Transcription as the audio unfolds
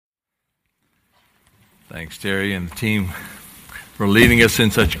Thanks, Terry and the team, for leading us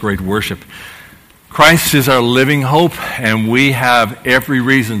in such great worship. Christ is our living hope, and we have every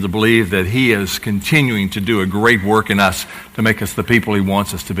reason to believe that He is continuing to do a great work in us to make us the people He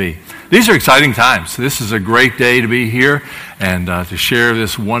wants us to be. These are exciting times. This is a great day to be here and to share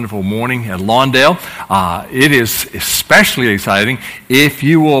this wonderful morning at Lawndale. It is especially exciting if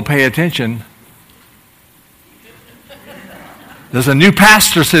you will pay attention. There's a new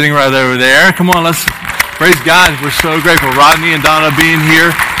pastor sitting right over there. Come on, let's praise God. We're so grateful. Rodney and Donna being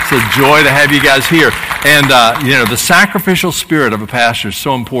here. It's a joy to have you guys here. And, the sacrificial spirit of a pastor is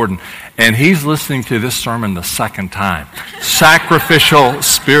so important. And he's listening to this sermon the second time. Sacrificial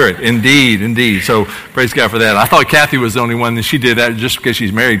spirit. Indeed. So praise God for that. I thought Kathy was the only one that she did that just because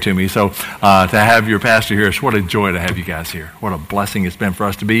she's married to me. So to have your pastor here, what a joy to have you guys here. What a blessing it's been for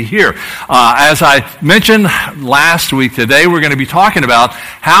us to be here. As I mentioned last week, today we're going to be talking about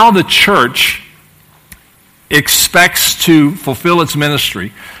how the church expects to fulfill its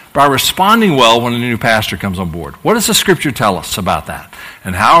ministry by responding well when a new pastor comes on board. What does the Scripture tell us about that?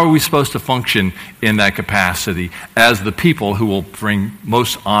 And how are we supposed to function in that capacity as the people who will bring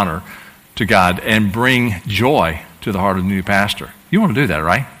most honor to God and bring joy to the heart of the new pastor? You want to do that,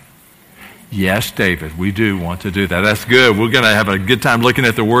 right? Yes, David, we do want to do that. That's good. We're going to have a good time looking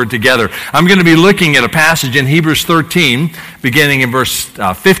at the Word together. I'm going to be looking at a passage in Hebrews 13, beginning in verse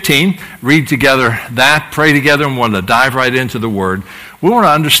 15. Read together that, pray together, and want to dive right into the Word. We want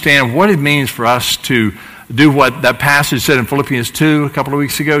to understand what it means for us to do what that passage said in Philippians 2 a couple of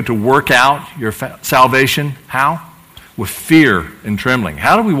weeks ago, to work out your salvation. How? With fear and trembling.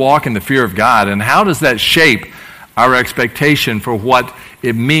 How do we walk in the fear of God, and how does that shape our expectation for what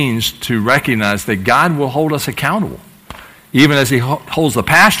it means to recognize that God will hold us accountable? Even as He holds the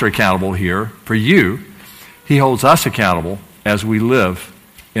pastor accountable here for you, He holds us accountable as we live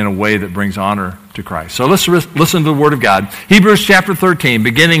in a way that brings honor to Christ. So let's listen to the Word of God. Hebrews chapter 13,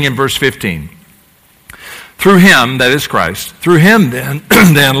 beginning in verse 15. Through Him, that is Christ, through Him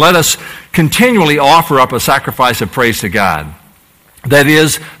then let us continually offer up a sacrifice of praise to God. That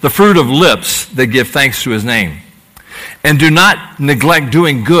is, the fruit of lips that give thanks to His name. And do not neglect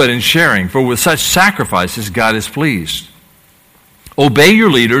doing good and sharing, for with such sacrifices God is pleased. Obey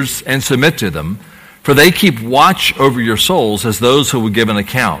your leaders and submit to them, for they keep watch over your souls as those who will give an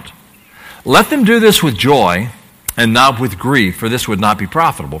account. Let them do this with joy and not with grief, for this would not be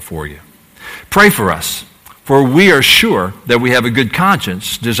profitable for you. Pray for us, for we are sure that we have a good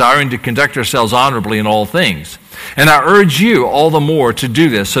conscience, desiring to conduct ourselves honorably in all things. And I urge you all the more to do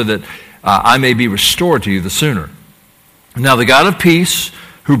this, so that I may be restored to you the sooner. Now the God of peace,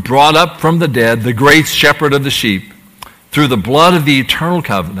 who brought up from the dead the great shepherd of the sheep, through the blood of the eternal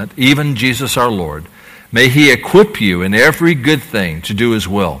covenant, even Jesus our Lord, may He equip you in every good thing to do His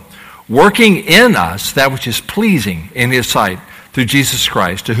will, working in us that which is pleasing in His sight, through Jesus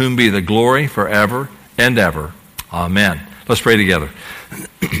Christ, to whom be the glory forever and ever. Amen. Let's pray together.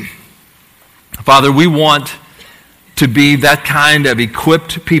 Father, we want to be that kind of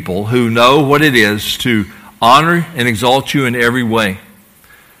equipped people who know what it is to honor and exalt You in every way,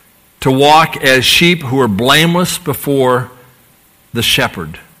 to walk as sheep who are blameless before the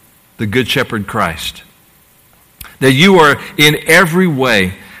shepherd, the good shepherd Christ. That You are in every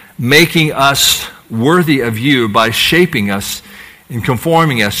way making us worthy of You by shaping us and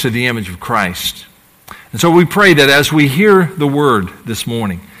conforming us to the image of Christ. And so we pray that as we hear the Word this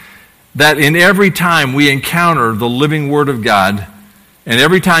morning, that in every time we encounter the living Word of God, and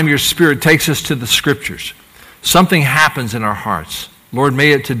every time Your Spirit takes us to the Scriptures, something happens in our hearts. Lord,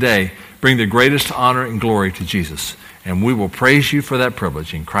 may it today bring the greatest honor and glory to Jesus. And we will praise You for that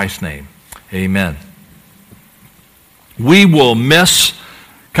privilege in Christ's name. Amen. We will miss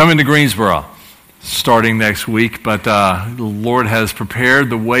coming to Greensboro starting next week, but the Lord has prepared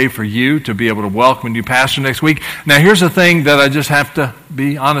the way for you to be able to welcome a new pastor next week. Now, here's the thing that I just have to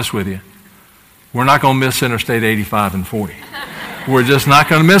be honest with you. We're not going to miss Interstate 85 and 40. We're just not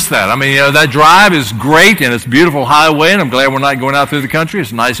going to miss that. I mean, that drive is great, and it's a beautiful highway, and I'm glad we're not going out through the country.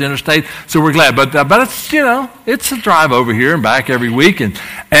 It's a nice interstate, so we're glad. But it's, it's a drive over here and back every week,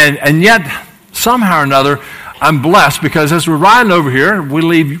 and yet, somehow or another, I'm blessed, because as we're riding over here, we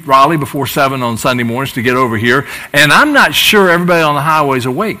leave Raleigh before 7 on Sunday mornings to get over here, and I'm not sure everybody on the highway is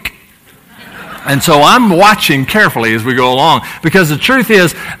awake. And so I'm watching carefully as we go along, because the truth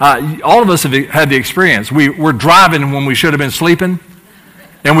is, all of us have had the experience. We're driving when we should have been sleeping,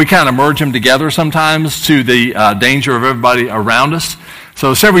 and we kind of merge them together sometimes to the danger of everybody around us.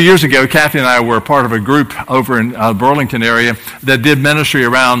 So several years ago, Kathy and I were part of a group over in Burlington area that did ministry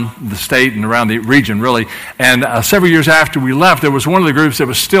around the state and around the region, really. And several years after we left, there was one of the groups that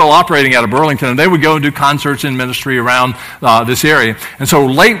was still operating out of Burlington, and they would go and do concerts and ministry around this area. And so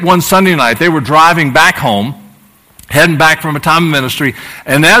late one Sunday night, they were driving back home, heading back from a time of ministry,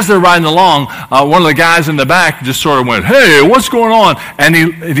 and as they're riding along, one of the guys in the back just sort of went, "Hey, what's going on?" And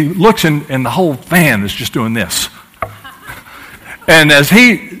he looks, and the whole van is just doing this. And as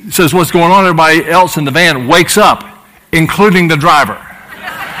he says, "What's going on?" everybody else in the van wakes up, including the driver.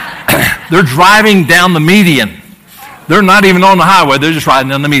 They're driving down the median. They're not even on the highway. They're just riding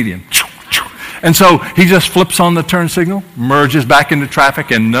down the median. And so he just flips on the turn signal, merges back into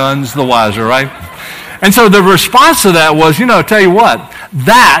traffic, and none's the wiser, right? And so the response to that was, tell you what,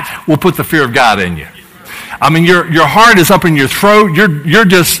 that will put the fear of God in you. I mean, your heart is up in your throat. You're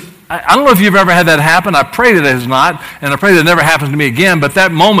just, I don't know if you've ever had that happen. I pray that it has not, and I pray that it never happens to me again. But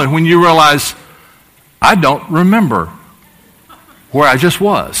that moment when you realize, I don't remember where I just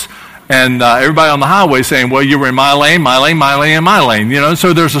was. And everybody on the highway saying, well, you were in my lane, my lane, my lane, and my lane.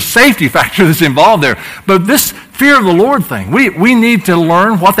 So there's a safety factor that's involved there. But this fear of the Lord thing, we need to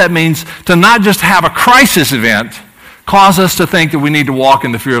learn what that means to not just have a crisis event cause us to think that we need to walk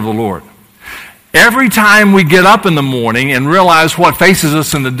in the fear of the Lord. Every time we get up in the morning and realize what faces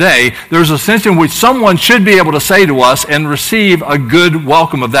us in the day, there's a sense in which someone should be able to say to us and receive a good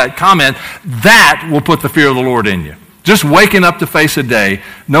welcome of that comment. That will put the fear of the Lord in you. Just waking up to face a day,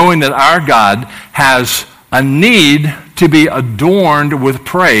 knowing that our God has a need to be adorned with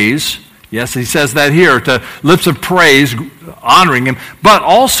praise. Yes, he says that here, to lips of praise, honoring him, but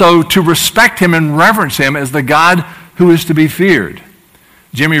also to respect him and reverence him as the God who is to be feared.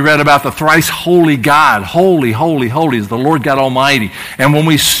 Jimmy read about the thrice holy God. Holy, holy, holy is the Lord God Almighty. And when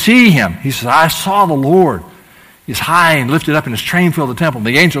we see him, he says, I saw the Lord. He's high and lifted up, and his train filled the temple, and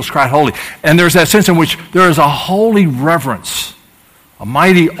the angels cried holy. And there's that sense in which there is a holy reverence, a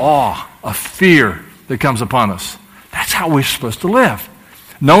mighty awe, a fear that comes upon us. That's how we're supposed to live,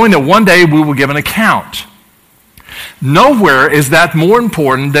 knowing that one day we will give an account. Nowhere is that more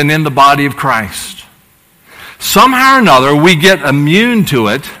important than in the body of Christ. Somehow or another, we get immune to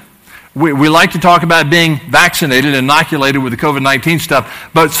it. We like to talk about being vaccinated, inoculated with the COVID-19 stuff,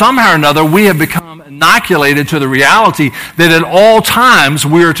 but somehow or another, we have become inoculated to the reality that at all times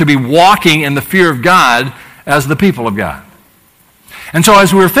we are to be walking in the fear of God as the people of God. And so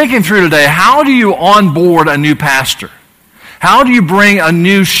as we were thinking through today, how do you onboard a new pastor? How do you bring a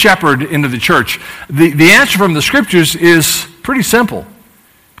new shepherd into the church? The answer from the scriptures is pretty simple.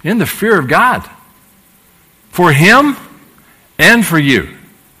 In the fear of God. For him and for you.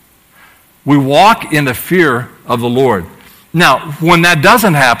 We walk in the fear of the Lord. Now, when that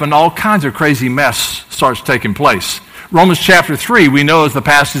doesn't happen, all kinds of crazy mess starts taking place. Romans chapter 3, we know, is the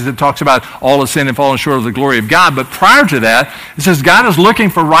passage that talks about all have sinned and fallen short of the glory of God. But prior to that, it says God is looking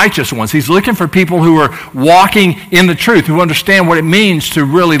for righteous ones. He's looking for people who are walking in the truth, who understand what it means to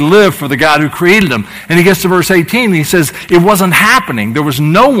really live for the God who created them. And he gets to verse 18, and he says it wasn't happening. There was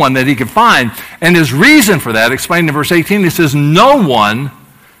no one that he could find. And his reason for that, explained in verse 18, he says, no one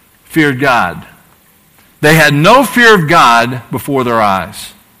feared God. They had no fear of God before their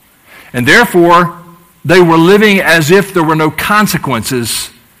eyes. And therefore, they were living as if there were no consequences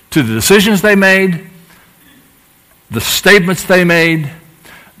to the decisions they made, the statements they made,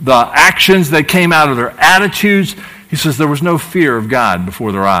 the actions that came out of their attitudes. He says there was no fear of God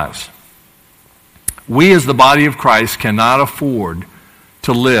before their eyes. We as the body of Christ cannot afford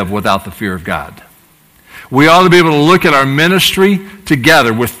to live without the fear of God. We ought to be able to look at our ministry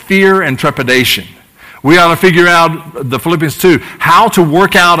together with fear and trepidation. We ought to figure out, the Philippians 2, how to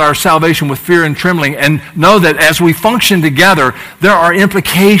work out our salvation with fear and trembling, and know that as we function together, there are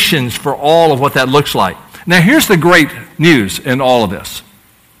implications for all of what that looks like. Now, here's the great news in all of this.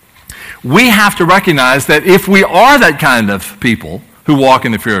 We have to recognize that if we are that kind of people who walk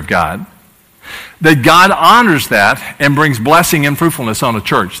in the fear of God, that God honors that and brings blessing and fruitfulness on a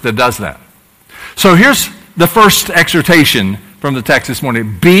church that does that. So here's the first exhortation from the text this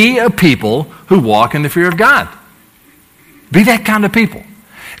morning. Be a people who walk in the fear of God. Be that kind of people.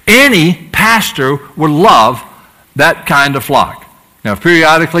 Any pastor would love that kind of flock. Now, if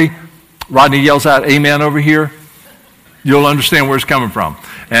periodically Rodney yells out amen over here, you'll understand where it's coming from.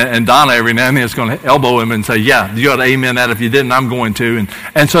 And Donna every now and then is going to elbow him and say, yeah, you ought to amen that. If you didn't, I'm going to.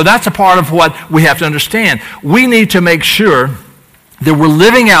 And so that's a part of what we have to understand. We need to make sure that we're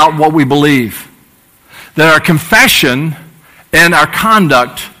living out what we believe, that our confession and our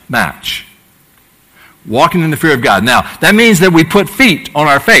conduct match. Walking in the fear of God. Now, that means that we put feet on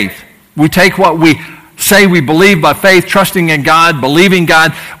our faith. We take what we say we believe by faith, trusting in God, believing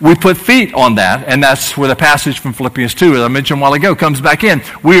God, we put feet on that, and that's where the passage from Philippians 2, as I mentioned a while ago, comes back in.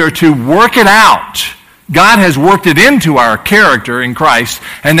 We are to work it out. God has worked it into our character in Christ,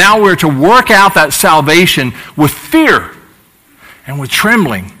 and now we're to work out that salvation with fear and with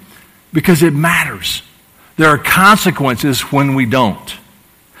trembling, because it matters. There are consequences when we don't.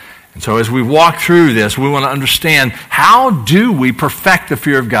 And so as we walk through this, we want to understand, how do we perfect the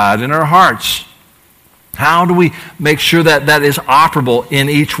fear of God in our hearts? How do we make sure that that is operable in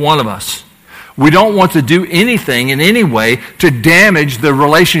each one of us? We don't want to do anything in any way to damage the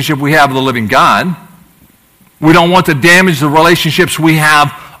relationship we have with the living God. We don't want to damage the relationships we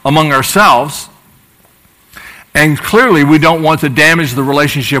have among ourselves. And clearly, we don't want to damage the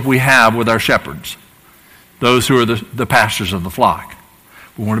relationship we have with our shepherds, those who are the pastors of the flock.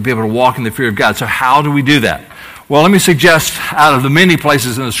 We want to be able to walk in the fear of God. So how do we do that? Well, let me suggest, out of the many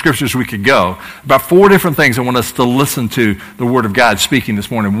places in the Scriptures we could go, about 4 different things I want us to listen to the Word of God speaking this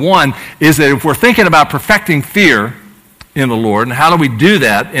morning. One is that if we're thinking about perfecting fear in the Lord, and how do we do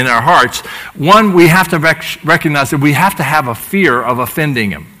that in our hearts? One, we have to recognize that we have to have a fear of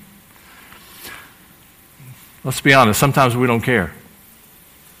offending Him. Let's be honest, sometimes we don't care.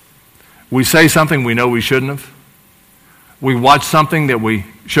 We say something we know we shouldn't have. We watch something that we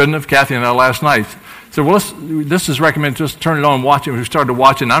shouldn't have. Kathy and I last night said, well, this is recommended, just turn it on and watch it. We started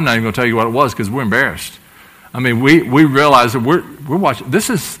watching. I'm not even going to tell you what it was because we're embarrassed. I mean, we realize that we're watching. This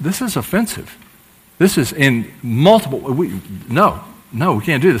is offensive. This is in multiple, no, we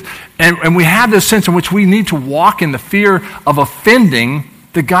can't do this. And we have this sense in which we need to walk in the fear of offending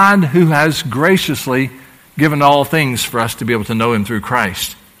the God who has graciously given all things for us to be able to know Him through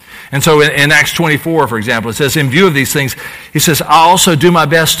Christ. And so in Acts 24, for example, it says, in view of these things, he says, I also do my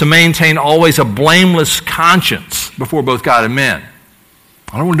best to maintain always a blameless conscience before both God and men.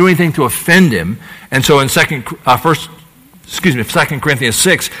 I don't want to do anything to offend Him. And so in 2 Corinthians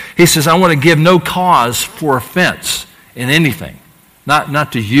 6, he says, I want to give no cause for offense in anything.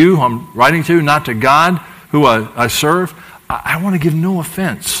 Not to you who I'm writing to, not to God who I serve. I want to give no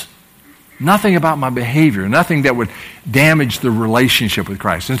offense. Nothing about my behavior, nothing that would damage the relationship with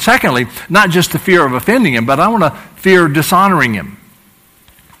Christ. And secondly, not just the fear of offending Him, but I want to fear dishonoring Him.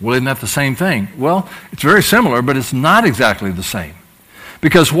 Well, isn't that the same thing? Well, it's very similar, but it's not exactly the same.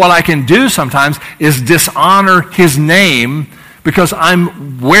 Because what I can do sometimes is dishonor His name because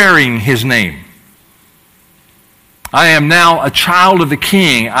I'm wearing His name. I am now a child of the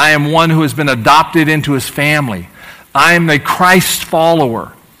King. I am one who has been adopted into His family. I am a Christ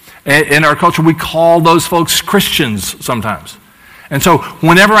follower. In our culture, we call those folks Christians sometimes. And so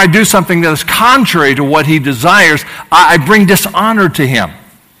whenever I do something that is contrary to what He desires, I bring dishonor to Him.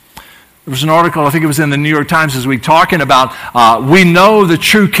 There was an article, I think it was in the New York Times this week, talking about we know the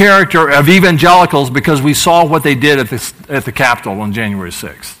true character of evangelicals because we saw what they did at the Capitol on January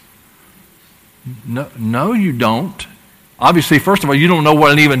 6th. No, you don't. Obviously, first of all, you don't know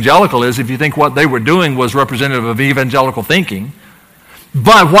what an evangelical is if you think what they were doing was representative of evangelical thinking.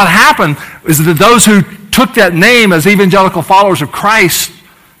 But what happened is that those who took that name as evangelical followers of Christ,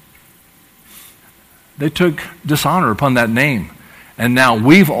 they took dishonor upon that name. And now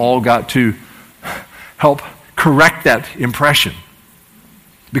we've all got to help correct that impression.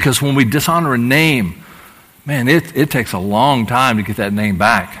 Because when we dishonor a name, man, it takes a long time to get that name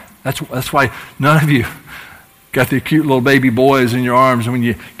back. That's why none of you got the cute little baby boys in your arms when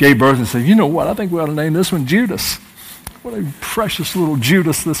you gave birth and said, you know what, I think we ought to name this one Judas. What a precious little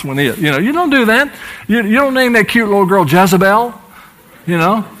Judas this one is. You know, you don't do that. You don't name that cute little girl Jezebel. You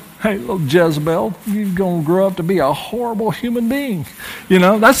know, hey, little Jezebel, you're going to grow up to be a horrible human being. You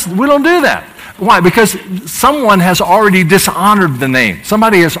know, we don't do that. Why? Because someone has already dishonored the name.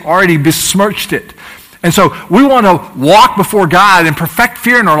 Somebody has already besmirched it. And so we want to walk before God and perfect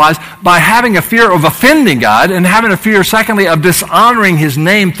fear in our lives by having a fear of offending God and having a fear, secondly, of dishonoring His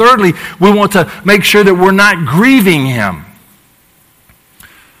name. Thirdly, we want to make sure that we're not grieving Him.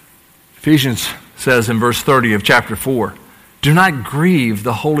 Ephesians says in verse 30 of chapter 4, do not grieve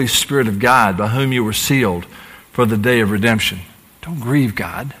the Holy Spirit of God by whom you were sealed for the day of redemption. Don't grieve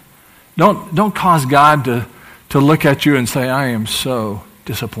God. Don't cause God to look at you and say, I am so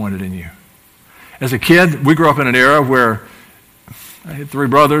disappointed in you. As a kid, we grew up in an era where I had 3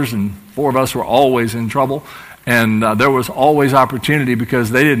 brothers and 4 of us were always in trouble. And there was always opportunity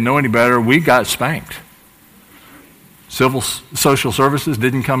because they didn't know any better. We got spanked. Social services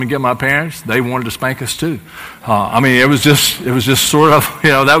didn't come and get my parents. They wanted to spank us too. It was just sort of,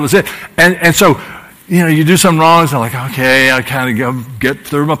 that was it. And so, you do something wrong, it's like, okay, I kind of get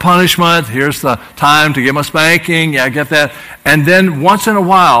through my punishment. Here's the time to get my spanking. Yeah, I get that. And then once in a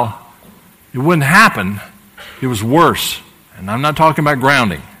while, it wouldn't happen. It was worse. And I'm not talking about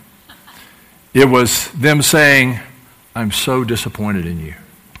grounding. It was them saying, I'm so disappointed in you.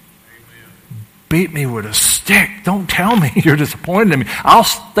 Beat me with a stick. Don't tell me you're disappointed in me. I'll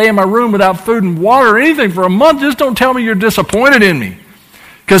stay in my room without food and water or anything for a month. Just don't tell me you're disappointed in me.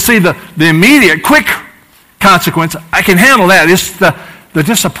 Because see, the immediate, quick consequence, I can handle that. It's the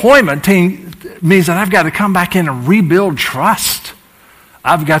disappointment means that I've got to come back in and rebuild trust.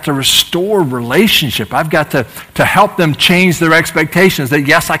 I've got to restore relationship. I've got to help them change their expectations that,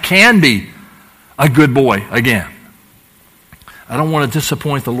 yes, I can be a good boy again. I don't want to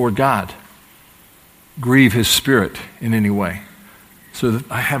disappoint the Lord God, grieve his Spirit in any way. So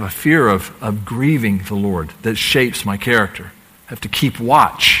that I have a fear of grieving the Lord that shapes my character. I have to keep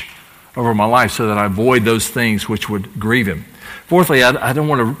watch over my life so that I avoid those things which would grieve him. Fourthly, I don't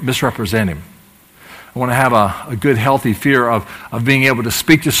want to misrepresent him. I want to have a good, healthy fear of being able to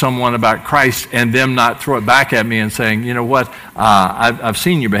speak to someone about Christ and them not throw it back at me and saying, you know what, I've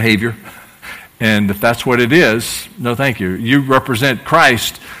seen your behavior, and if that's what it is, no thank you. You represent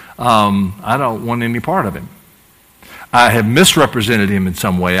Christ. I don't want any part of him. I have misrepresented him in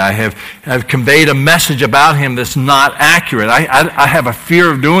some way. I have conveyed a message about him that's not accurate. I have a fear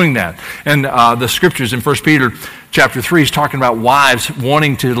of doing that. And the scriptures in 1 Peter chapter 3 is talking about wives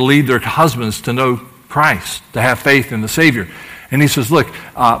wanting to lead their husbands to know Christ, to have faith in the Savior. And he says, look,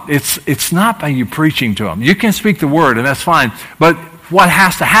 it's not by you preaching to them. You can speak the word, and that's fine. But what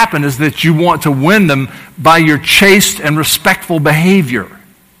has to happen is that you want to win them by your chaste and respectful behavior.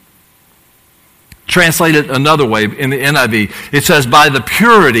 Translated another way in the NIV, it says, by the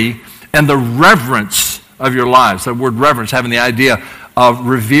purity and the reverence of your lives. That word reverence having the idea of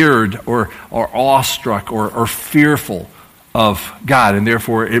revered or awestruck or fearful of God, and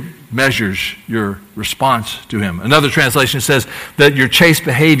therefore it measures your response to him. Another translation says that your chaste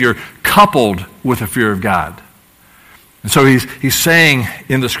behavior coupled with a fear of God. And so he's saying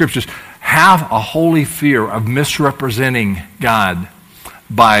in the scriptures, have a holy fear of misrepresenting God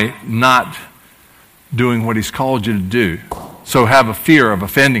by not doing what he's called you to do. So have a fear of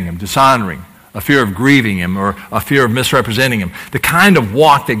offending him, dishonoring, a fear of grieving him, or a fear of misrepresenting him. The kind of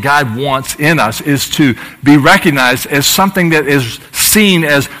walk that God wants in us is to be recognized as something that is seen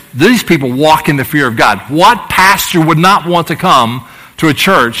as these people walk in the fear of God. What pastor would not want to come to a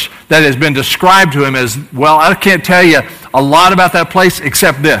church that has been described to him as, well, I can't tell you a lot about that place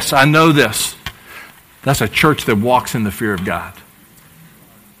except this. I know this. That's a church that walks in the fear of God.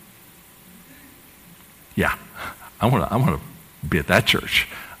 Yeah, I want to be at that church.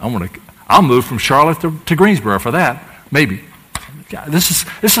 I'll move from Charlotte to Greensboro for that, maybe. God, this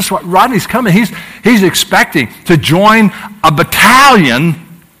is what Rodney's coming. He's expecting to join a battalion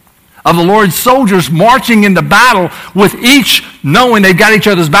of the Lord's soldiers marching into battle with each knowing they've got each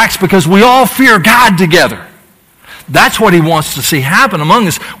other's backs because we all fear God together. That's what he wants to see happen among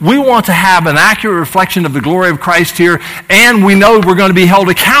us. We want to have an accurate reflection of the glory of Christ here, and we know we're going to be held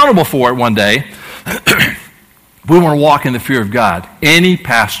accountable for it one day. We want to walk in the fear of God. Any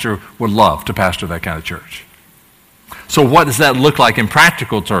pastor would love to pastor that kind of church. So what does that look like in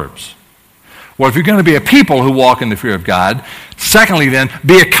practical terms? Well, if you're going to be a people who walk in the fear of God, secondly then,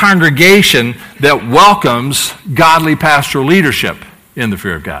 be a congregation that welcomes godly pastoral leadership in the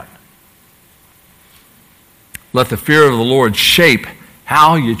fear of God. Let the fear of the Lord shape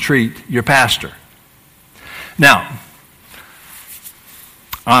how you treat your pastor. Now,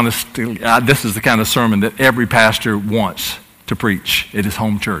 honestly, this is the kind of sermon that every pastor wants to preach at his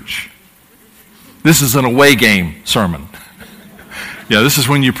home church. This is an away game sermon. This is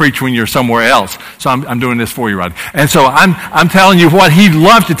when you preach when you're somewhere else. So I'm doing this for you, Rod. And so I'm telling you what he'd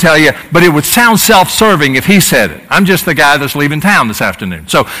love to tell you, but it would sound self-serving if he said it. I'm just the guy that's leaving town this afternoon.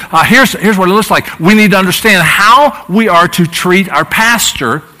 So here's what it looks like. We need to understand how we are to treat our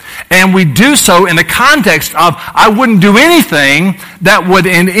pastor, and we do so in the context of, I wouldn't do anything that would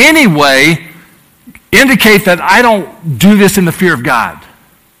in any way indicate that I don't do this in the fear of God.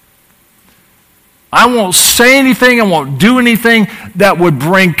 I won't say anything, I won't do anything that would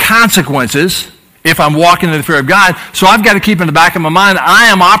bring consequences if I'm walking in the fear of God. So I've got to keep in the back of my mind, I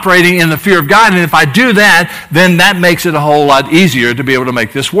am operating in the fear of God, and if I do that, then that makes it a whole lot easier to be able to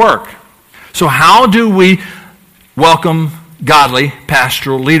make this work. So how do we welcome godly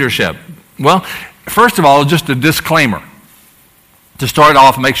pastoral leadership? Well, first of all, just a disclaimer. To start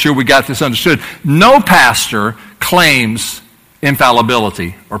off and make sure we got this understood. No pastor claims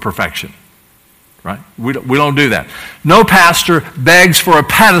infallibility or perfection. Right? We don't do that. No pastor begs for a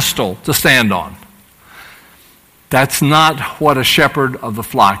pedestal to stand on. That's not what a shepherd of the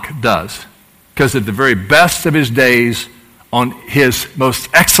flock does. Because at the very best of his days, on his most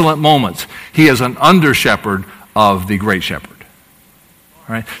excellent moments, he is an under-shepherd of the great shepherd.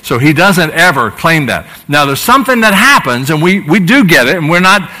 Right? So he doesn't ever claim that. Now, there's something that happens, and we do get it, and we're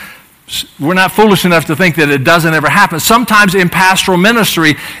not foolish enough to think that it doesn't ever happen. Sometimes in pastoral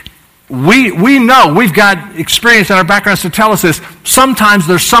ministry, we know, we've got experience in our backgrounds to tell us this. Sometimes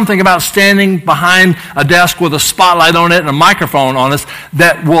there's something about standing behind a desk with a spotlight on it and a microphone on us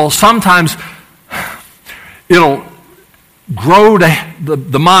that will sometimes, it'll grow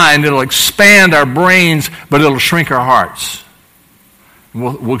the mind, it'll expand our brains, but it'll shrink our hearts.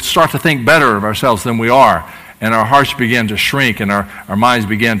 We'll start to think better of ourselves than we are, and our hearts begin to shrink, and our minds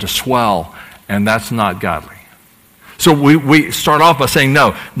begin to swell, and that's not godly. So we start off by saying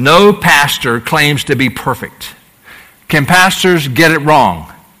no pastor claims to be perfect. Can pastors get it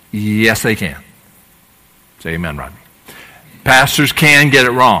wrong? Yes, they can. Say amen, Rodney. Pastors can get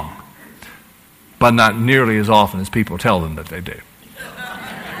it wrong, but not nearly as often as people tell them that they do.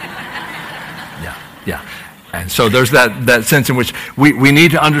 Yeah. And so there's that sense in which we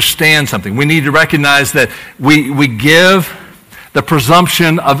need to understand something. We need to recognize that we give the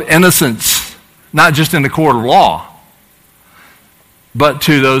presumption of innocence, not just in the court of law, but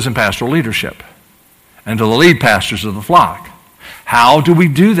to those in pastoral leadership and to the lead pastors of the flock. How do we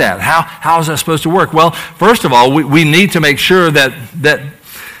do that? How is that supposed to work? Well, first of all, we need to make sure that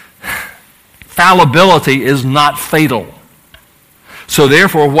fallibility is not fatal. So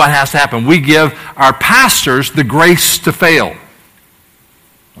therefore, what has to happen? We give our pastors the grace to fail.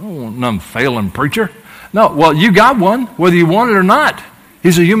 I don't want none failing preacher. No, well, you got one, whether you want it or not.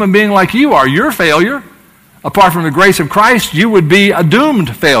 He's a human being like you are. You're a failure. Apart from the grace of Christ, you would be a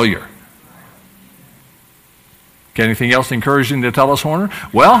doomed failure. Okay, anything else encouraging to tell us, Horner?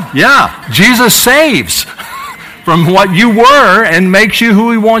 Well, yeah, Jesus saves from what you were and makes you who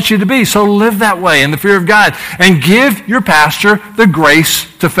he wants you to be. So live that way in the fear of God and give your pastor the grace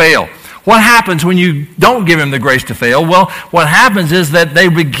to fail. What happens when you don't give him the grace to fail? Well, what happens is that they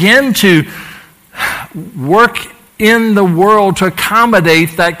begin to work in the world to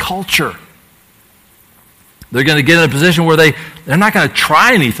accommodate that culture. They're going to get in a position where they're not going to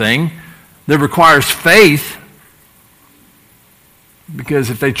try anything that requires faith. Because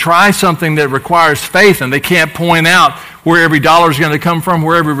if they try something that requires faith and they can't point out where every dollar is going to come from,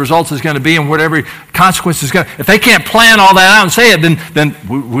 where every result is going to be, and what every consequence is going to, if they can't plan all that out and say it, then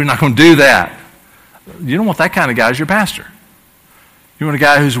we're not going to do that. You don't want that kind of guy as your pastor. You want a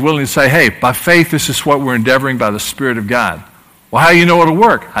guy who's willing to say, hey, by faith, this is what we're endeavoring by the Spirit of God. Well, how do you know it'll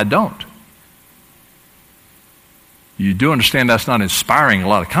work? I don't. You do understand that's not inspiring a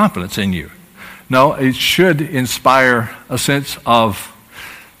lot of confidence in you. No, it should inspire a sense of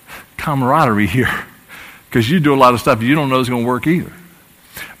camaraderie here, because you do a lot of stuff you don't know is going to work either.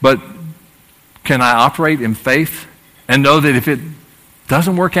 But can I operate in faith and know that if it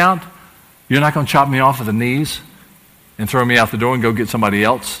doesn't work out, you're not going to chop me off at the knees and throw me out the door and go get somebody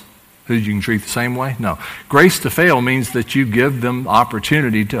else who you can treat the same way? No. Grace to fail means that you give them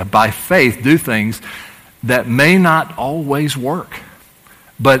opportunity to, by faith, do things that may not always work.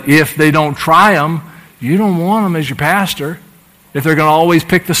 But if they don't try them, you don't want them as your pastor if they're going to always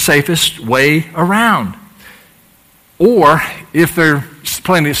pick the safest way around. Or if they're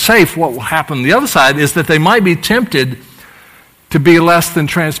playing it safe, what will happen on the other side is that they might be tempted to be less than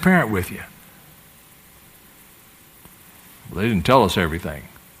transparent with you. Well, they didn't tell us everything.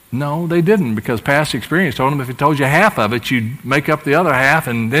 No, they didn't, because past experience told them if he told you half of it, you'd make up the other half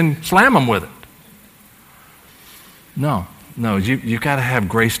and then slam them with it. No, you've got to have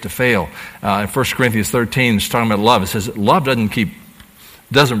grace to fail. In 1 Corinthians 13, it's talking about love. It says love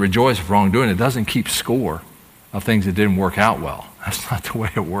doesn't rejoice with wrongdoing. It doesn't keep score of things that didn't work out well. That's not the way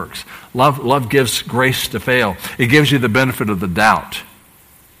it works. Love gives grace to fail. It gives you the benefit of the doubt.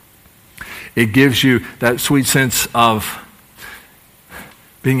 It gives you that sweet sense of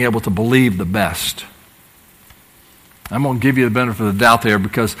being able to believe the best. I'm going to give you the benefit of the doubt there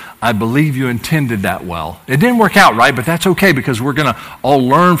because I believe you intended that well. It didn't work out right, but that's okay because we're going to all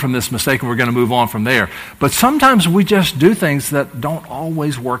learn from this mistake and we're going to move on from there. But sometimes we just do things that don't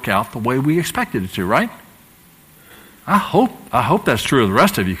always work out the way we expected it to, right? I hope that's true of the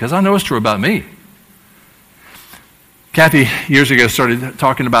rest of you because I know it's true about me. Kathy, years ago, started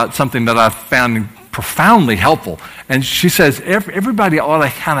talking about something that I found profoundly helpful. And she says everybody ought to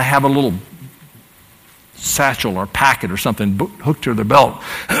kind of have a little satchel or packet or something hooked to their belt.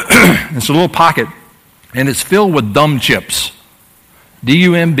 It's a little pocket, and it's filled with dumb chips.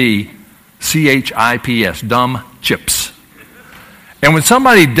 DUMBCHIPS, dumb chips. And when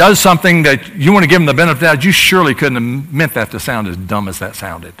somebody does something that you want to give them the benefit of the doubt, you surely couldn't have meant that to sound as dumb as that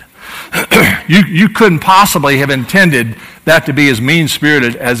sounded. You couldn't possibly have intended that to be as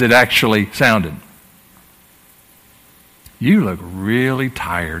mean-spirited as it actually sounded. You look really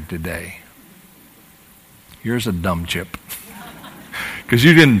tired today. Here's a dumb chip. Because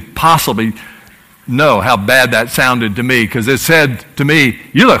you didn't possibly know how bad that sounded to me, because it said to me,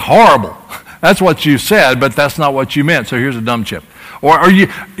 you look horrible. That's what you said, but that's not what you meant, so here's a dumb chip. Or you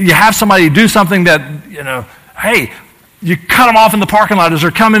have somebody do something that, hey, you cut them off in the parking lot as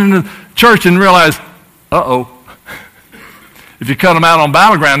they're coming into church and realize, uh-oh. If you cut them out on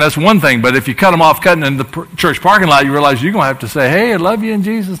Battleground, that's one thing, but if you cut them off cutting in the church parking lot, you realize you're going to have to say, hey, I love you in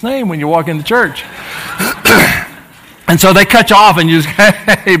Jesus' name when you walk into church. And so they cut you off and you just,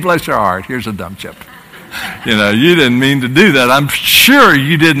 hey, bless your heart, here's a dumb chip. You didn't mean to do that. I'm sure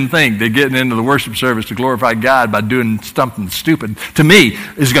you didn't think that getting into the worship service to glorify God by doing something stupid, to me,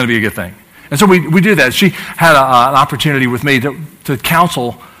 is going to be a good thing. And so we do that. She had an opportunity with me to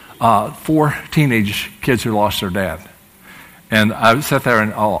counsel 4 teenage kids who lost their dad. And I sat there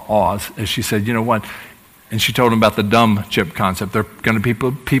in awe as she said, you know what? And she told them about the dumb chip concept. They're going to be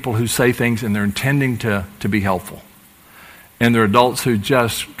people who say things and they're intending to be helpful. And they're adults who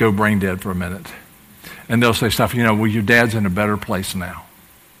just go brain dead for a minute. And they'll say stuff, well, your dad's in a better place now.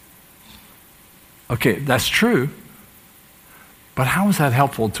 Okay, that's true. But how is that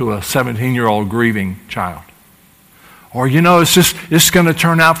helpful to a 17-year-old grieving child? Or, it's going to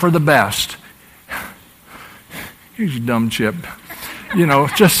turn out for the best. Here's your dumb chip.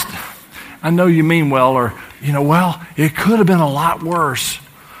 I know you mean well, or, well, it could have been a lot worse.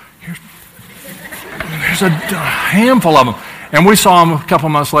 There's a handful of them. And we saw them a couple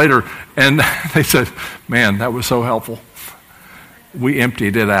months later, and they said, man, that was so helpful. We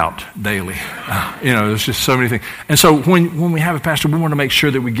emptied it out daily. There's just so many things. And so when we have a pastor, we want to make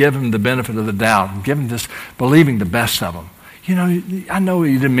sure that we give him the benefit of the doubt and give him this believing the best of him. I know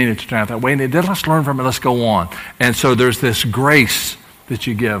you didn't mean it to turn out that way, and let's learn from it, let's go on. And so there's this grace that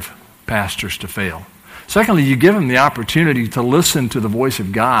you give pastors to fail. Secondly, you give them the opportunity to listen to the voice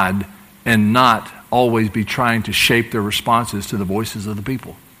of God and not always be trying to shape their responses to the voices of the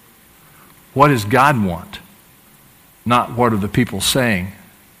people. What does God want? Not what are the people saying.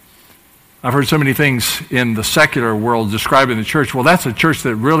 I've heard so many things in the secular world describing the church. Well, that's a church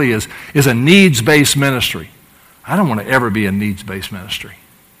that really is a needs-based ministry. I don't want to ever be a needs-based ministry.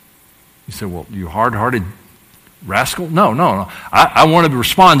 You say, well, you hard-hearted rascal? No. I want to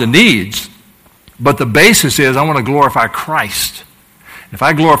respond to needs, but the basis is I want to glorify Christ. If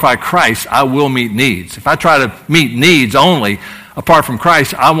I glorify Christ, I will meet needs. If I try to meet needs only apart from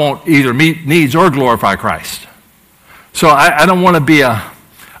Christ, I won't either meet needs or glorify Christ. So I don't want to be a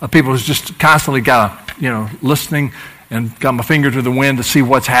people who's just constantly got listening and got my finger to the wind to see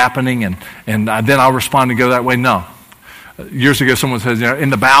what's happening, and then I'll respond and go that way. No. Years ago, someone says, in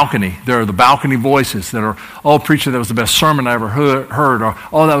the balcony, there are the balcony voices that are, oh, preacher, that was the best sermon I ever heard, or,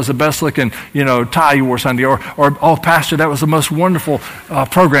 oh, that was the best looking, tie you wore Sunday, or oh, pastor, that was the most wonderful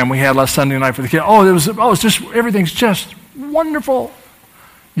program we had last Sunday night for the kids. It's just, everything's just wonderful.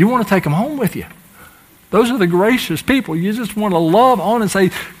 You want to take them home with you. Those are the gracious people. You just want to love on and say,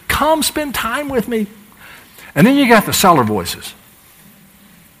 come spend time with me. And then you got the cellar voices.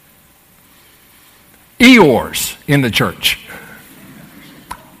 Eeyores in the church.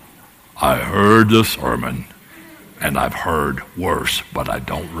 I heard the sermon, and I've heard worse, but I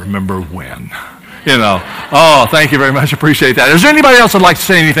don't remember when. Oh, thank you very much. Appreciate that. Is there anybody else that'd like to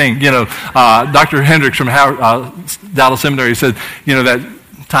say anything? Dr. Hendricks from Dallas Seminary said, that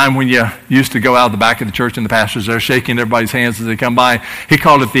time when you used to go out the back of the church and the pastors are shaking everybody's hands as they come by, he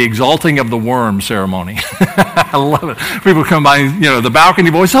called it the exalting of the worm ceremony. I love it. People come by, the balcony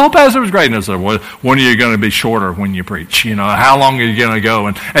voice, oh, pastor was great. And I said, well, when are you going to be shorter when you preach? How long are you going to go?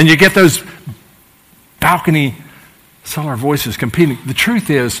 And you get those balcony cellar voices competing. The truth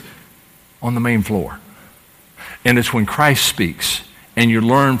is on the main floor. And it's when Christ speaks and you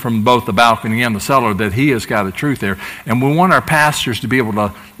learn from both the balcony and the cellar that he has got a truth there. And we want our pastors to be able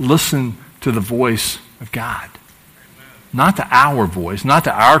to listen to the voice of God. Not to our voice, not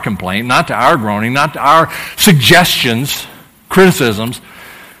to our complaint, not to our groaning, not to our suggestions, criticisms.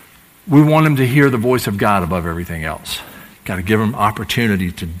 We want them to hear the voice of God above everything else. Got to give them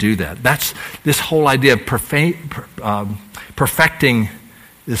opportunity to do that. That's this whole idea of perfecting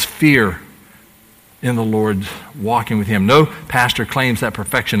this fear in the Lord, walking with him. No pastor claims that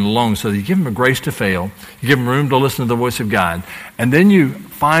perfection alone, so you give him a grace to fail, you give him room to listen to the voice of God, and then you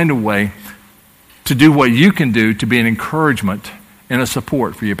find a way to do what you can do to be an encouragement and a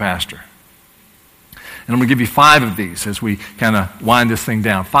support for your pastor. And I'm going to give you 5 of these as we kind of wind this thing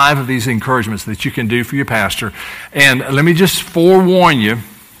down. 5 of these encouragements that you can do for your pastor. And let me just forewarn you,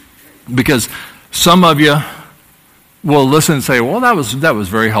 Because some of you will listen and say, well, that was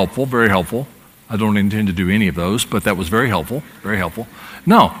very helpful, very helpful. I don't intend to do any of those, but that was very helpful, very helpful.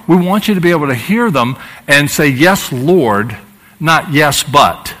 No, we want you to be able to hear them and say, yes, Lord, not yes,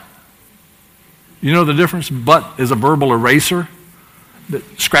 but. You know the difference? But is a verbal eraser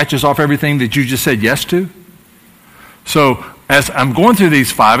that scratches off everything that you just said yes to. So as I'm going through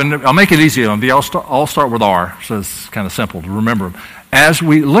these 5, and I'll make it easy on the, I'll start with R, so it's kind of simple to remember them. As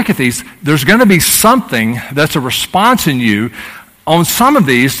we look at these, there's going to be something that's a response in you on some of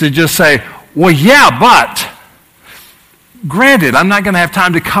these to just say, well, yeah, but. Granted, I'm not going to have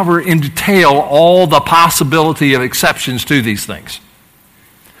time to cover in detail all the possibility of exceptions to these things.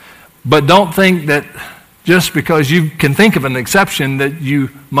 But don't think that just because you can think of an exception that you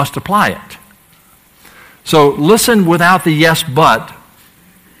must apply it. So listen without the yes, but,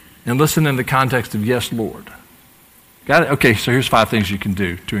 and listen in the context of yes, Lord. Got it? Okay, so here's 5 things you can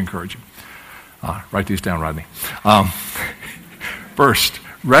do to encourage him. Write these down, Rodney. First,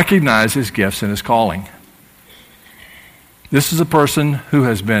 recognize his gifts and his calling. This is a person who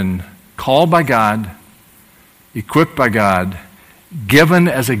has been called by God, equipped by God, given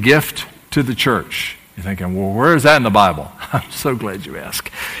as a gift to the church. You're thinking, well, where is that in the Bible? I'm so glad you asked.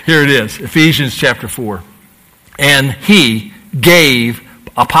 Here it is, Ephesians chapter 4. And he gave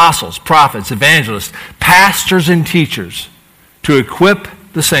apostles, prophets, evangelists, pastors, and teachers to equip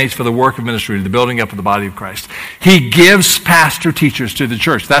the saints for the work of ministry, the building up of the body of Christ. He gives pastor teachers to the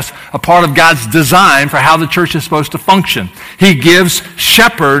church. That's a part of God's design for how the church is supposed to function. He gives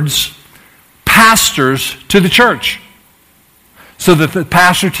shepherds, pastors to the church so that the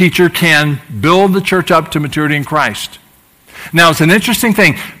pastor teacher can build the church up to maturity in Christ. Now, it's an interesting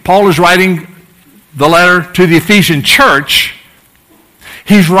thing. Paul is writing the letter to the Ephesian church.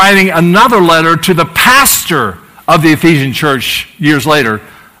 He's writing another letter to the pastor of the Ephesian church years later,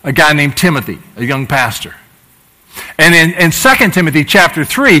 a guy named Timothy, a young pastor. And in 2 Timothy chapter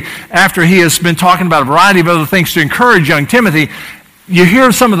 3, after he has been talking about a variety of other things to encourage young Timothy, you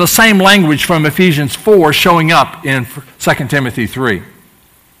hear some of the same language from Ephesians 4 showing up in 2 Timothy 3.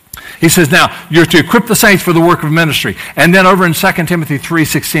 He says, now, you're to equip the saints for the work of ministry. And then over in 2 Timothy 3,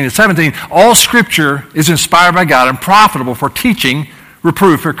 16 and 17, all Scripture is inspired by God and profitable for teaching,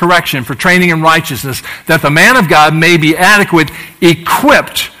 reproof, for correction, for training in righteousness, that the man of God may be adequate,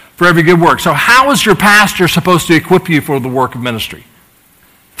 equipped for every good work. So how is your pastor supposed to equip you for the work of ministry?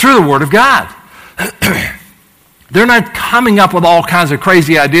 Through the Word of God. They're not coming up with all kinds of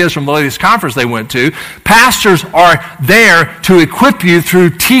crazy ideas from the latest conference they went to. Pastors are there to equip you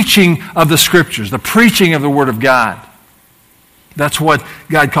through teaching of the Scriptures, the preaching of the Word of God. That's what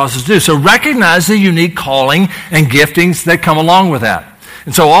God calls us to do. So recognize the unique calling and giftings that come along with that.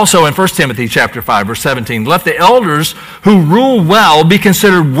 And so also in 1 Timothy chapter 5, verse 17, let the elders who rule well be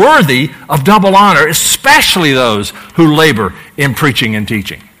considered worthy of double honor, especially those who labor in preaching and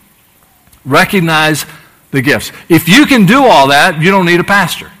teaching. Recognize the gifts. If you can do all that, you don't need a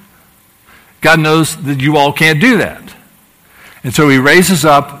pastor. God knows that you all can't do that. And so he raises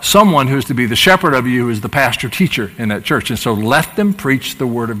up someone who is to be the shepherd of you, who is the pastor teacher in that church. And so let them preach the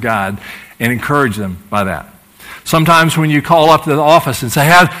Word of God and encourage them by that. Sometimes when you call up to the office and say,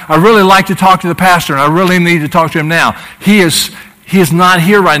 hey, I really like to talk to the pastor and I really need to talk to him now. He is not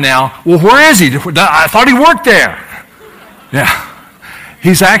here right now. Well, where is he? I thought he worked there. Yeah.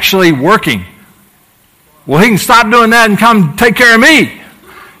 He's actually working. Well, he can stop doing that and come take care of me.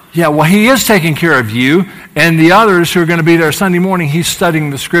 Yeah, well, he is taking care of you and the others who are going to be there Sunday morning. He's studying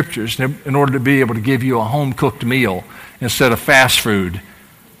the Scriptures in order to be able to give you a home-cooked meal instead of fast food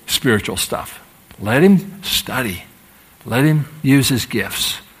spiritual stuff. Let him study. Let him use his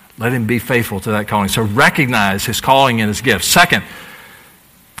gifts. Let him be faithful to that calling. So recognize his calling and his gifts. Second,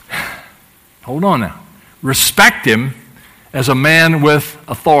 hold on now. Respect him as a man with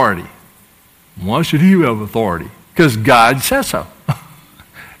authority. Why should he have authority? Because God says so.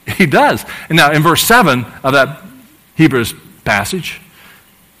 He does. And now in verse 7 of that Hebrews passage,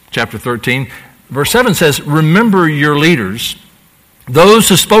 chapter 13, verse 7 says, remember your leaders, those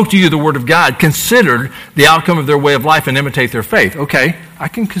who spoke to you the word of God, considered the outcome of their way of life and imitate their faith. Okay, I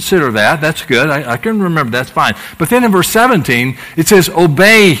can consider that. That's good. I can remember. That's fine. But then in verse 17, it says,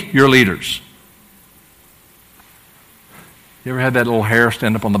 obey your leaders. You ever had that little hair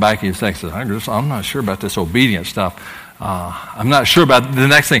stand up on the back of your neck and say, I'm not sure about this obedience stuff. I'm not sure about the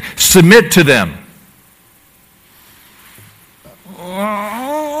next thing. Submit to them.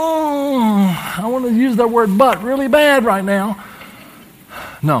 I want to use that word but really bad right now.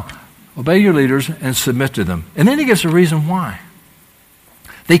 No. Obey your leaders and submit to them. And then he gives a reason why.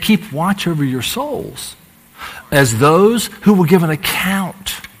 They keep watch over your souls as those who will give an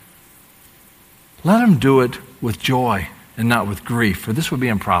account let them do it with joy and not with grief, for this would be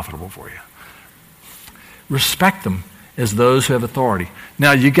unprofitable for you. Respect them as those who have authority.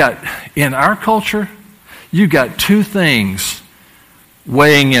 Now, in our culture, you got two things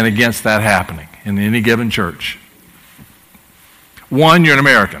weighing in against that happening in any given church. One, you're an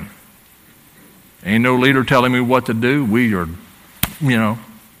American. Ain't no leader telling me what to do.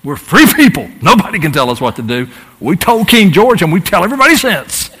 We're free people. Nobody can tell us what to do. We told King George and we tell everybody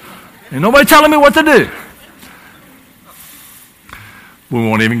since. Ain't nobody telling me what to do. We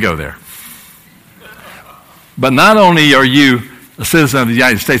won't even go there. But not only are you a citizen of the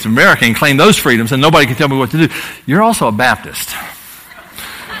United States of America and claim those freedoms and nobody can tell me what to do, you're also a Baptist.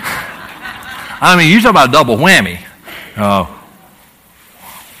 I mean, you talk about a double whammy.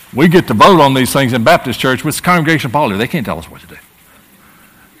 We get to vote on these things in Baptist church with congregational polity. They can't tell us what to do.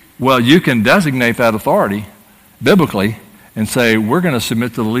 Well, you can designate that authority biblically and say, we're going to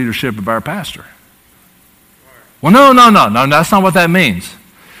submit to the leadership of our pastor. Well, no, that's not what that means.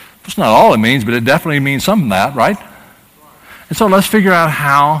 That's not all it means, but it definitely means some of that, right? And so let's figure out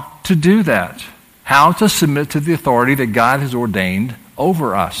how to do that, how to submit to the authority that God has ordained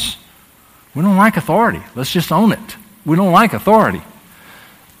over us. We don't like authority. Let's just own it. We don't like authority.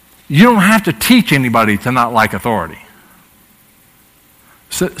 You don't have to teach anybody to not like authority.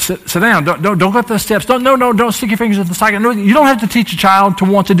 Sit down. Don't go up the steps. Don't stick your fingers in the socket. No, you don't have to teach a child to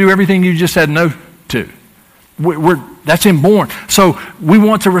want to do everything you just said no to. That's inborn. So we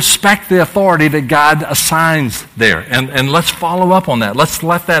want to respect the authority that God assigns there. And let's follow up on that. Let's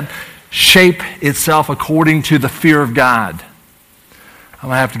let that shape itself according to the fear of God. I'm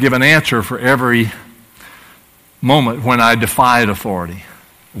going to have to give an answer for every moment when I defied authority,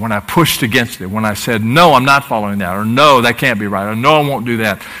 when I pushed against it, when I said, no, I'm not following that, or no, that can't be right, or no, I won't do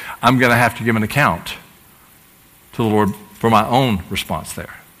that. I'm going to have to give an account to the Lord for my own response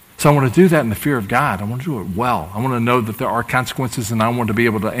there. So I want to do that in the fear of God. I want to do it well. I want to know that there are consequences, and I want to be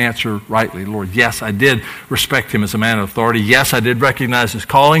able to answer rightly. Lord, yes, I did respect him as a man of authority. Yes, I did recognize his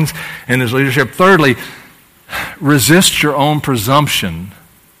callings and his leadership. Thirdly, resist your own presumption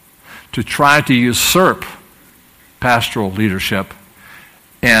to try to usurp pastoral leadership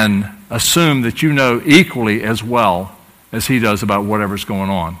and assume that you know equally as well as he does about whatever's going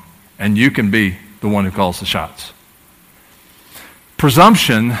on, and you can be the one who calls the shots.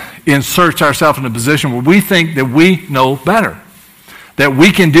 Presumption inserts ourselves in a position where we think that we know better, that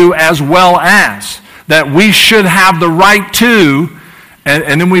we can do as well as, that we should have the right to,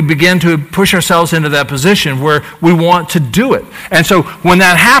 and then we begin to push ourselves into that position where we want to do it. And so when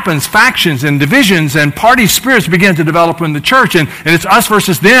that happens, factions and divisions and party spirits begin to develop in the church, and it's us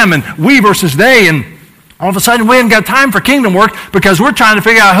versus them and we versus they, and all of a sudden we haven't got time for kingdom work because we're trying to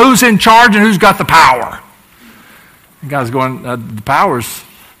figure out who's in charge and who's got the power. And God's going, the power's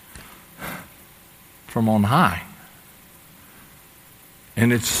from on high.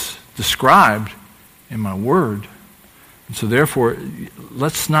 And it's described in my word. And so therefore,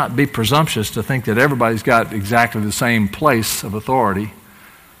 let's not be presumptuous to think that everybody's got exactly the same place of authority.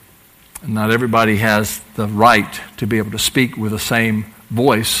 And not everybody has the right to be able to speak with the same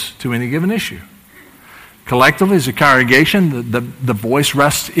voice to any given issue. Collectively, as a congregation, the voice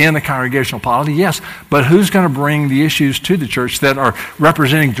rests in a congregational polity, yes. But who's going to bring the issues to the church that are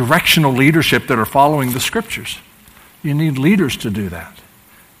representing directional leadership that are following the Scriptures? You need leaders to do that.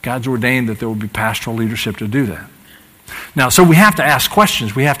 God's ordained that there will be pastoral leadership to do that. Now, so we have to ask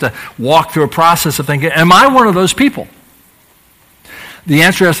questions. We have to walk through a process of thinking, am I one of those people? The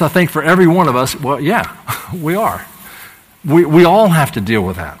answer is, I think, for every one of us, well, yeah, we are. We all have to deal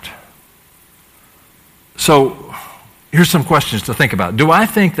with that. So here's some questions to think about. Do I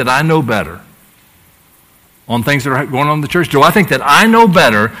think that I know better on things that are going on in the church? Do I think that I know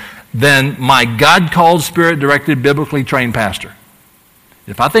better than my God-called, Spirit-directed, biblically trained pastor?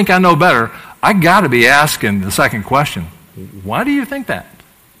 If I think I know better, I got to be asking the second question, why do you think that?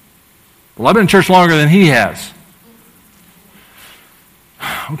 Well, I've been in church longer than he has.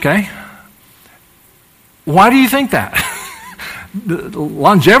 Okay. Why do you think that?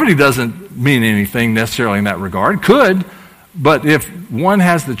 Longevity doesn't mean anything necessarily in that regard. Could, but if one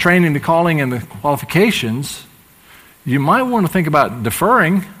has the training, the calling, and the qualifications, you might want to think about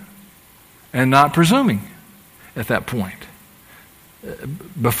deferring and not presuming at that point.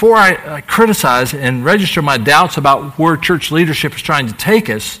 Before I criticize and register my doubts about where church leadership is trying to take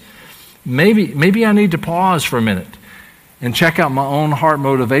us, maybe I need to pause for a minute and check out my own heart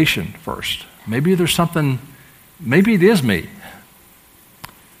motivation first. Maybe there's something, maybe it is me.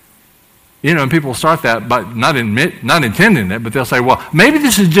 You know, and people start that by not intending it, but they'll say, well, maybe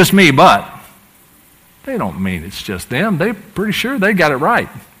this is just me, but they don't mean it's just them. They're pretty sure they got it right.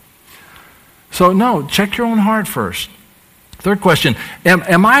 So no, check your own heart first. Third question,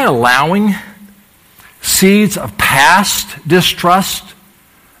 am I allowing seeds of past distrust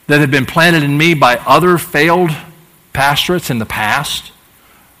that have been planted in me by other failed pastorates in the past?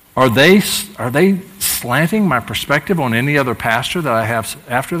 Are they slanting my perspective on any other pastor that I have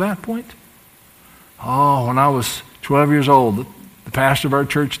after that point? Oh, when I was 12 years old, the pastor of our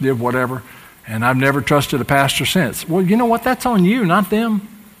church did whatever, and I've never trusted a pastor since. Well, you know what? That's on you, not them.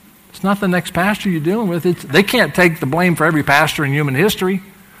 It's not the next pastor you're dealing with. They can't take the blame for every pastor in human history.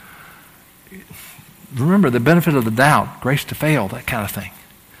 Remember, the benefit of the doubt, grace to fail, that kind of thing.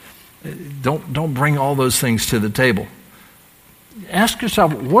 Don't bring all those things to the table. Ask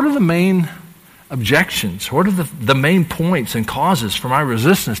yourself, what are the main objections? What are the main points and causes for my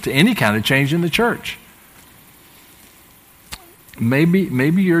resistance to any kind of change in the church?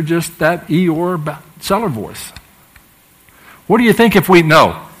 Maybe you're just that Eeyore seller voice. What do you think if we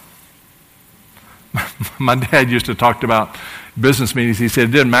know? My dad used to talk about business meetings. He said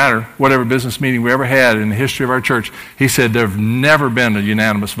it didn't matter whatever business meeting we ever had in the history of our church. He said there have never been a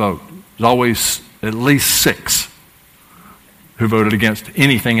unanimous vote. There's always at least 6 who voted against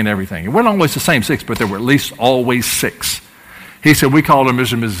anything and everything. It wasn't always the same 6, but there were at least always 6. He said we called them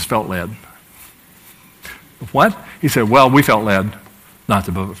Mr. and Mrs. Felt led. What? He said, well, we felt led not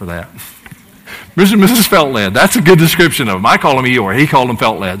to vote for that. Mr. and Mrs. Felt led. That's a good description of them. I call them Eeyore. He called them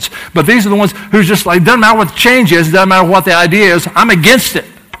Felt leds. But these are the ones who just like, doesn't matter what the change is, doesn't matter what the idea is, I'm against it.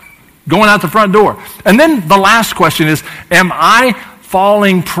 Going out the front door. And then the last question is, am I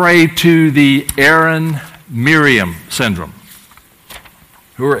falling prey to the Aaron-Miriam syndrome?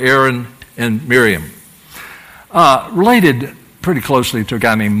 Who are Aaron and Miriam? Related pretty closely to a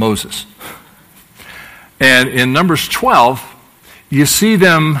guy named Moses. And in Numbers 12, you see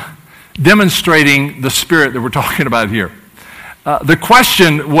them demonstrating the spirit that we're talking about here. The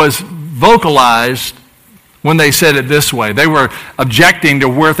question was vocalized when they said it this way. They were objecting to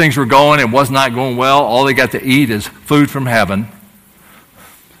where things were going. It was not going well. All they got to eat is food from heaven.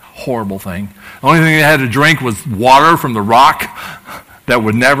 Horrible thing. The only thing they had to drink was water from the rock that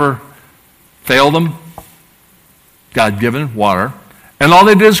would never fail them. God-given water. And all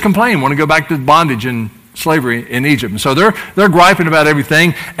they did is complain, want to go back to bondage and slavery in Egypt. And so they're griping about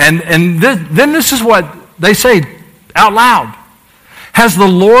everything. And then this is what they say out loud. Has the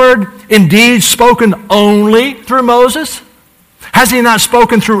Lord indeed spoken only through Moses? Has he not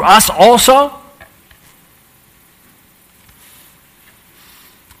spoken through us also?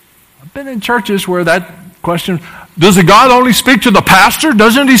 I've been in churches where that question, does the God only speak to the pastor?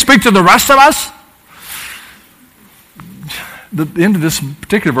 Doesn't he speak to the rest of us? The end of this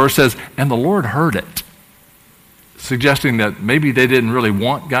particular verse says, and the Lord heard it. Suggesting that maybe they didn't really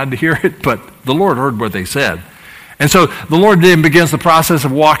want God to hear it, but the Lord heard what they said. And so the Lord then begins the process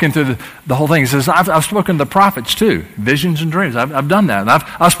of walking through the whole thing. He says, I've spoken to the prophets too, visions and dreams. I've done that. And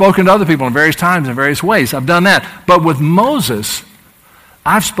I've spoken to other people in various times in various ways. I've done that. But with Moses,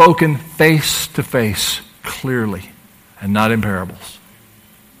 I've spoken face to face clearly and not in parables.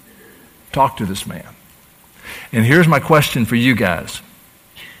 Talk to this man. And here's my question for you guys.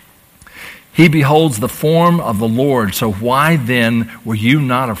 He beholds the form of the Lord, so why then were you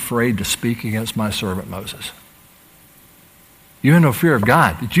not afraid to speak against my servant Moses? You have no fear of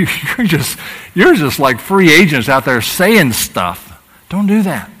God. You're just like free agents out there saying stuff. Don't do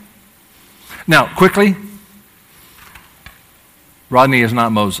that. Now, quickly, Rodney is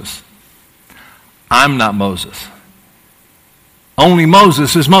not Moses. I'm not Moses. Only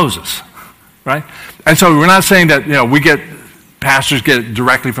Moses is Moses, right? And so we're not saying that, pastors get it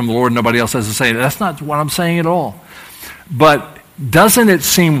directly from the Lord and nobody else has to say it. That's not what I'm saying at all. But doesn't it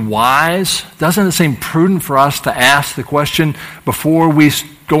seem wise, doesn't it seem prudent for us to ask the question before we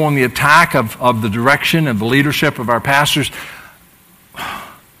go on the attack of the direction and the leadership of our pastors,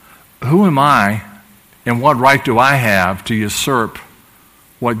 who am I and what right do I have to usurp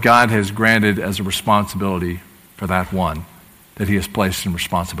what God has granted as a responsibility for that one that he has placed in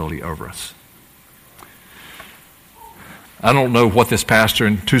responsibility over us? I don't know what this pastor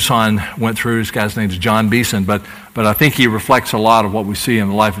in Tucson went through. This guy's name is John Beeson, but I think he reflects a lot of what we see in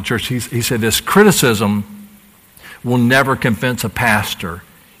the life of the church. He said this, criticism will never convince a pastor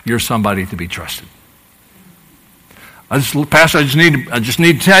you're somebody to be trusted. Pastor, I just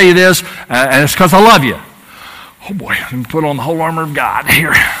need to tell you this, and it's because I love you. Oh boy, let me put on the whole armor of God.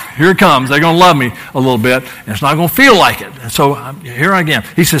 Here it comes. They're going to love me a little bit, and it's not going to feel like it. And so here I am.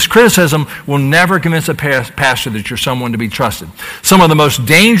 He says, criticism will never convince a pastor that you're someone to be trusted. Some of the most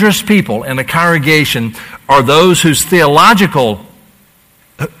dangerous people in a congregation are those whose theological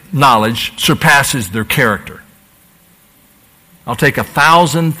knowledge surpasses their character. I'll take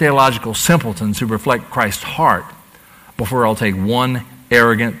 1,000 theological simpletons who reflect Christ's heart before I'll take one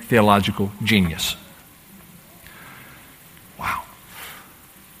arrogant theological genius. Wow.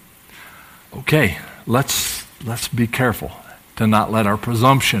 Okay, let's be careful to not let our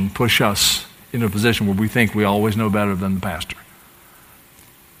presumption push us into a position where we think we always know better than the pastor.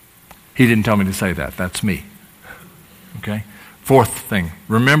 He didn't tell me to say that. That's me. Okay? Fourth thing,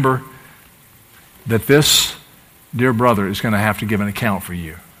 remember that this dear brother is going to have to give an account for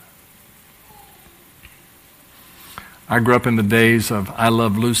you. I grew up in the days of I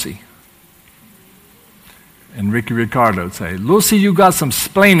Love Lucy. And Ricky Ricardo would say, Lucy, you got some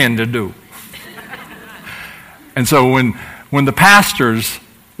splaining to do. And so when the pastors,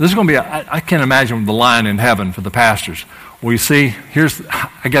 this is going to be, I can't imagine the line in heaven for the pastors. We see,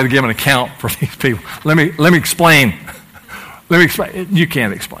 I got to give an account for these people. Let me explain. You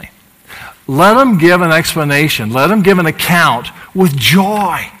can't explain. Let them give an explanation. Let them give an account with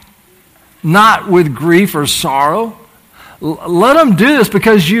joy, not with grief or sorrow. Let them do this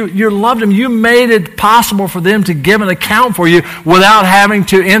because you loved them. You made it possible for them to give an account for you without having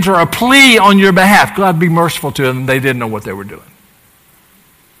to enter a plea on your behalf. God be merciful to them. They didn't know what they were doing.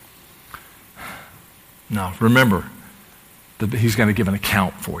 No, remember that he's going to give an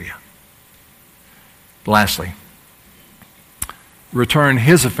account for you. Lastly, return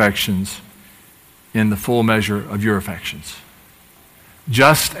his affections in the full measure of your affections.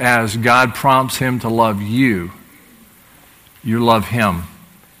 Just as God prompts him to love you, you love him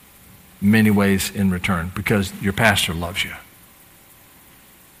many ways in return because your pastor loves you.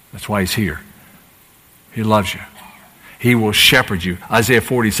 That's why he's here. He loves you. He will shepherd you. Isaiah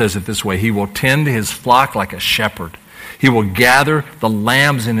 40 says it this way, he will tend his flock like a shepherd. He will gather the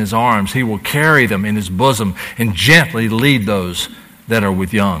lambs in his arms. He will carry them in his bosom and gently lead those that are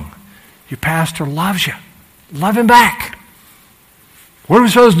with young. Your pastor loves you. Love him back. What are we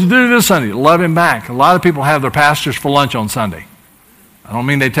supposed to do this Sunday? Love him back. A lot of people have their pastors for lunch on Sunday. I don't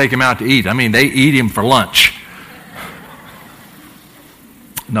mean they take him out to eat. I mean they eat him for lunch.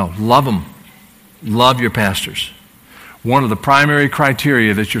 No, love them. Love your pastors. One of the primary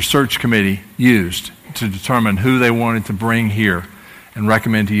criteria that your search committee used to determine who they wanted to bring here and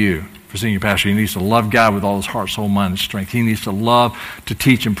recommend to you for senior pastor, he needs to love God with all his heart, soul, mind, and strength. He needs to love to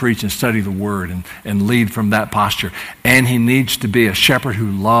teach and preach and study the Word and lead from that posture. And he needs to be a shepherd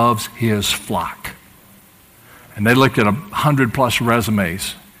who loves his flock. And they looked at 100+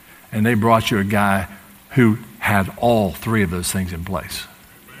 resumes, and they brought you a guy who had all three of those things in place.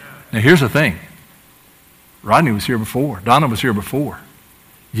 Now here's the thing. Rodney was here before. Donna was here before.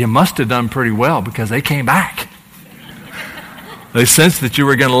 You must have done pretty well because they came back. They sensed that you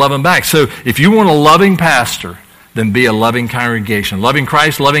were going to love them back. So if you want a loving pastor, then be a loving congregation. Loving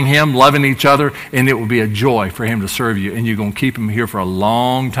Christ, loving him, loving each other, and it will be a joy for him to serve you. And you're going to keep him here for a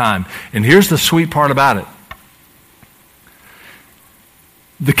long time. And here's the sweet part about it.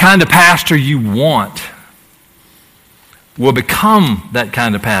 The kind of pastor you want will become that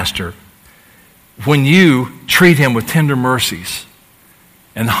kind of pastor when you treat him with tender mercies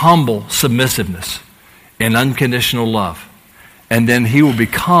and humble submissiveness and unconditional love. And then he will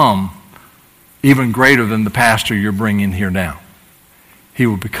become even greater than the pastor you're bringing here now. He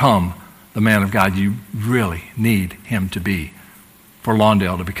will become the man of God you really need him to be for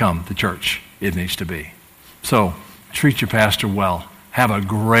Lawndale to become the church it needs to be. So treat your pastor well. Have a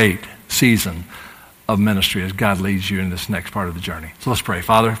great season of ministry as God leads you in this next part of the journey. So let's pray.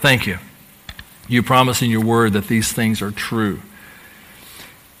 Father, thank you. You promise in your word that these things are true.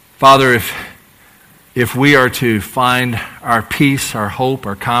 Father, if we are to find our peace, our hope,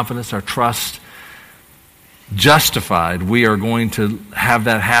 our confidence, our trust justified, we are going to have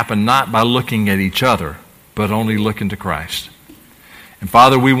that happen not by looking at each other, but only looking to Christ. And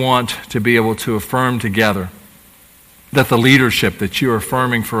Father, we want to be able to affirm together that the leadership that you are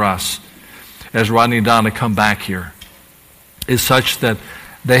affirming for us as Rodney and Donna come back here is such that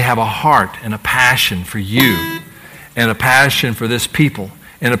they have a heart and a passion for you and a passion for this people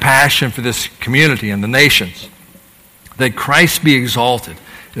and a passion for this community and the nations. That Christ be exalted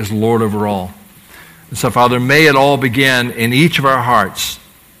as Lord over all. And so, Father, may it all begin in each of our hearts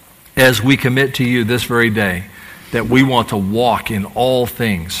as we commit to you this very day that we want to walk in all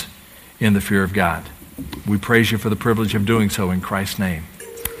things in the fear of God. We praise you for the privilege of doing so in Christ's name.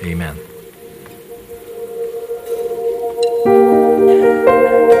 Amen.